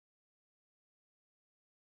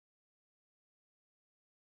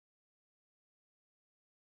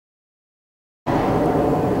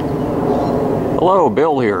Hello,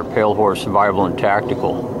 Bill here, Pale Horse Survival and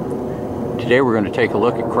Tactical. Today we're going to take a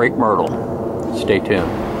look at crepe myrtle. Stay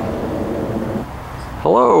tuned.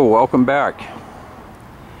 Hello, welcome back.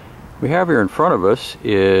 We have here in front of us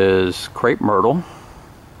is crepe myrtle,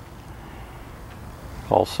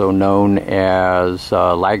 also known as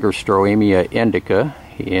Lagerstroemia indica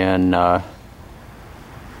in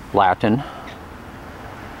Latin.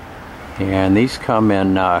 And these come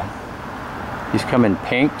in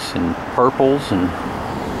pinks and purples and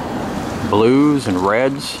blues and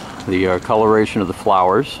reds, the coloration of the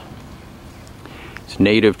flowers. It's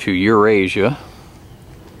native to Eurasia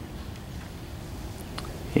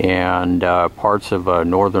and parts of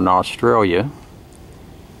northern Australia.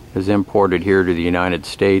 Is imported here to the United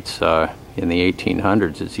States in the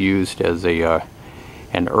 1800s. It's used as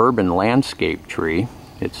an urban landscape tree.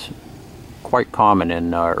 It's quite common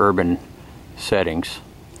in urban settings.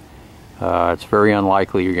 It's very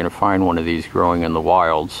unlikely you're going to find one of these growing in the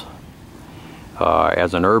wilds.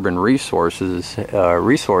 As an urban resource, it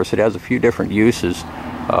has a few different uses.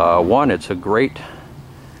 One, it's a great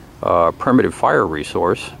primitive fire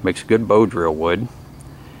resource. Makes good bow drill wood.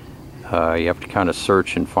 You have to kind of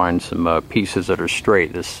search and find some pieces that are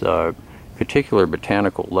straight. This particular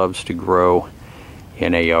botanical loves to grow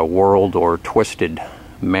in a whorled or twisted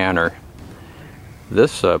manner.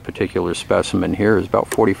 This particular specimen here is about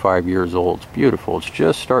 45 years old. It's beautiful. It's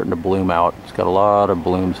just starting to bloom out. It's got a lot of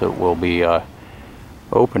blooms that will be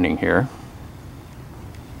opening here.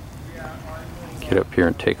 Get up here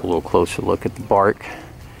and take a little closer look at the bark.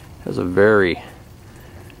 It has a very,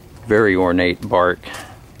 very ornate bark.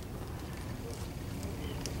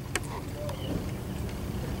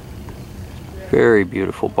 Very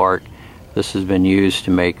beautiful bark. This has been used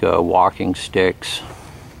to make walking sticks.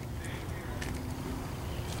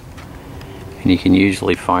 And you can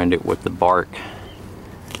usually find it with the bark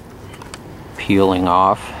peeling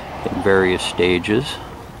off at various stages.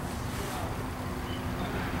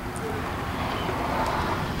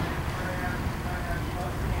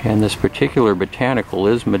 And this particular botanical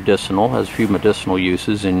is medicinal, has a few medicinal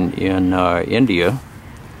uses in India.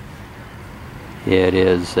 It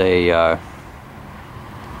is it's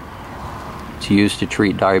used to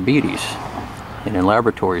treat diabetes. And in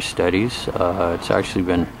laboratory studies, it's actually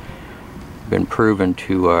been proven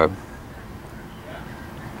to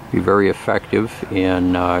be very effective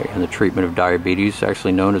in the treatment of diabetes. It's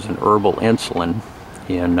actually known as an herbal insulin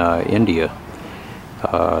in India.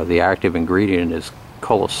 The active ingredient is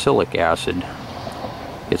salicylic acid.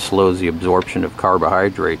 It slows the absorption of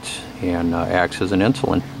carbohydrates and acts as an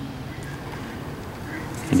insulin.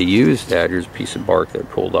 And to use that, here's a piece of bark that I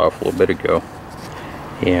pulled off a little bit ago,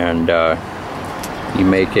 and you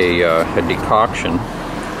make a decoction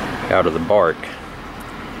out of the bark,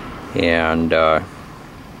 and I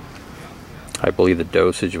believe the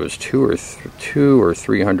dosage was 200 or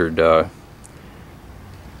 300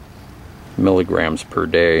 milligrams per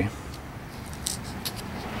day.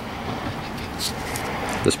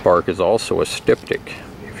 This bark is also a styptic.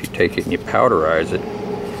 If you take it and you powderize it,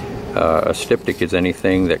 a styptic is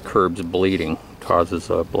anything that curbs bleeding, causes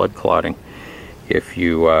blood clotting. If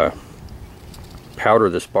you powder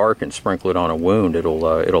this bark and sprinkle it on a wound,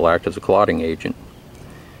 it'll act as a clotting agent,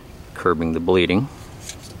 curbing the bleeding.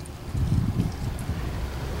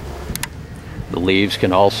 The leaves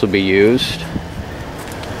can also be used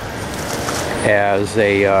as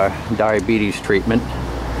a diabetes treatment.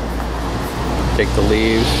 Take the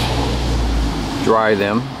leaves, dry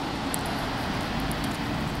them,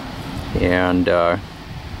 and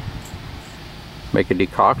make a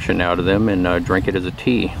decoction out of them and drink it as a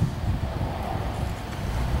tea.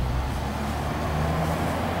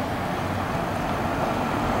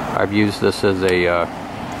 I've used this as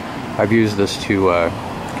to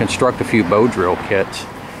construct a few bow drill kits,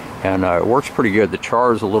 and it works pretty good. The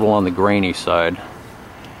char is a little on the grainy side,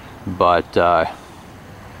 but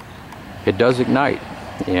it does ignite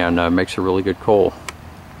and makes a really good coal.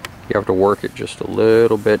 You have to work it just a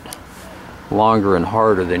little bit longer and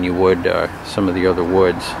harder than you would some of the other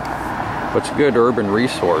woods. But it's a good urban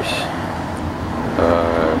resource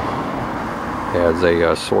as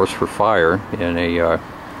a source for fire in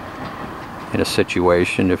a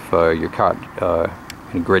situation if you're caught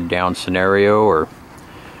in a grid down scenario or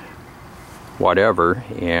whatever,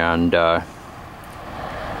 and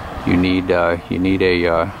you need a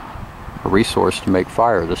resource to make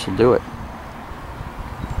fire. This will do it.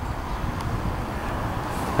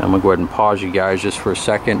 I'm going to go ahead and pause you guys just for a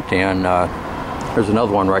second, and there's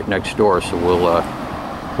another one right next door, so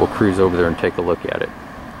we'll cruise over there and take a look at it.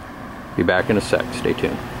 Be back in a sec. Stay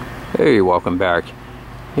tuned. Hey, welcome back.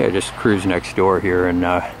 Yeah, just cruise next door here, and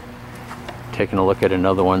taking a look at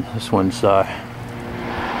another one. This one's a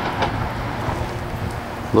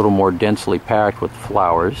little more densely packed with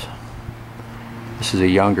flowers. This is a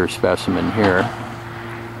younger specimen here.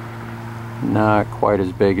 Not quite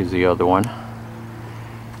as big as the other one.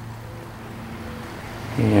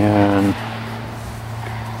 And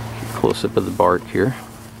close up of the bark here.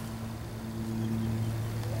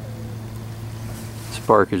 This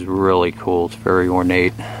bark is really cool. It's very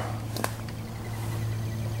ornate.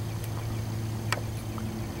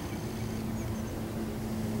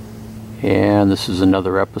 And this is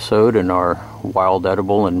another episode in our wild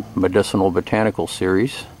edible and medicinal botanical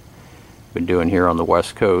series been doing here on the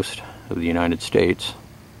west coast of the United States.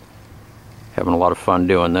 Having a lot of fun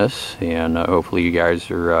doing this, and hopefully you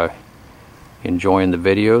guys are enjoying the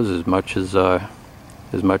videos as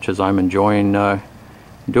much as I'm enjoying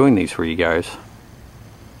doing these for you guys.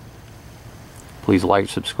 Please like,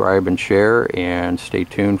 subscribe, and share, and stay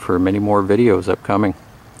tuned for many more videos upcoming.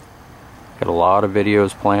 Got a lot of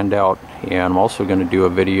videos planned out, and I'm also going to do a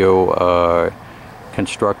video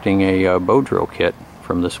constructing a bow drill kit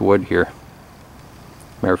from this wood here.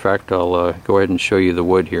 Matter of fact, I'll go ahead and show you the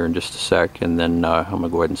wood here in just a sec, and then I'm going to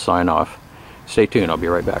go ahead and sign off. Stay tuned, I'll be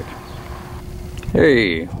right back.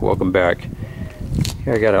 Hey, welcome back.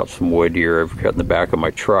 Yeah, I got out some wood here I've cut in the back of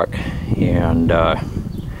my truck, and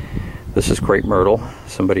this is crepe myrtle.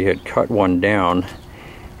 Somebody had cut one down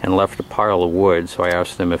and left a pile of wood, so I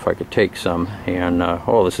asked them if I could take some, and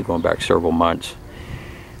oh, this is going back several months.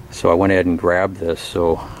 So I went ahead and grabbed this.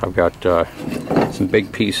 So I've got some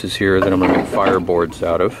big pieces here that I'm going to make fireboards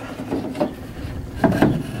out of.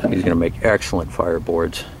 He's going to make excellent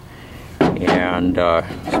fireboards. And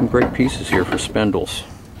some great pieces here for spindles.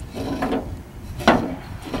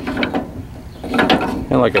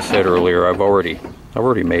 And like I said earlier, I've already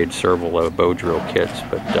made several bow drill kits,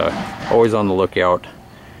 but always on the lookout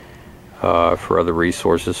for other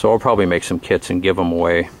resources. So I'll probably make some kits and give them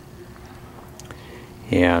away.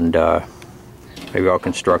 And maybe I'll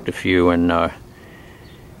construct a few and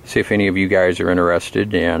see if any of you guys are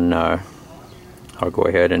interested, and I'll go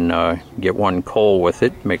ahead and get one coal with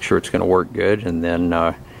it, make sure it's going to work good, and then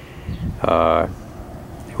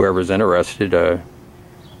whoever's interested,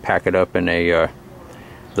 pack it up in the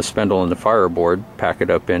spindle and the fireboard, pack it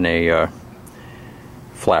up in a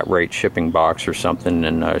flat rate shipping box or something,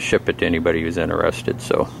 and ship it to anybody who's interested.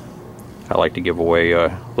 So I like to give away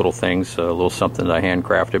little things, a little something that I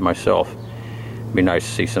handcrafted myself. It'd be nice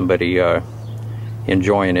to see somebody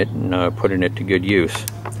enjoying it and putting it to good use.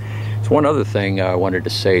 So one other thing I wanted to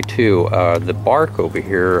say too, the bark over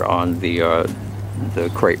here on the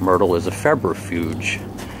crepe myrtle is a febrifuge,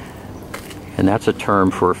 and that's a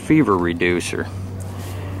term for a fever reducer.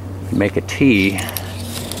 You make a tea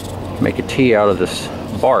out of this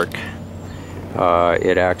bark.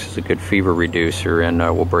 It acts as a good fever reducer and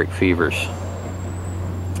will break fevers.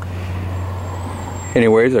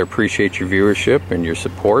 Anyways, I appreciate your viewership and your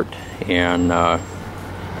support, and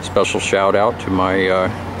special shout out to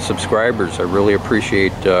my subscribers. I really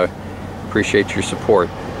appreciate your support.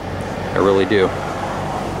 I really do.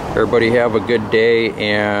 Everybody have a good day,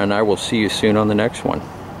 and I will see you soon on the next one.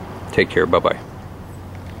 Take care. Bye-bye.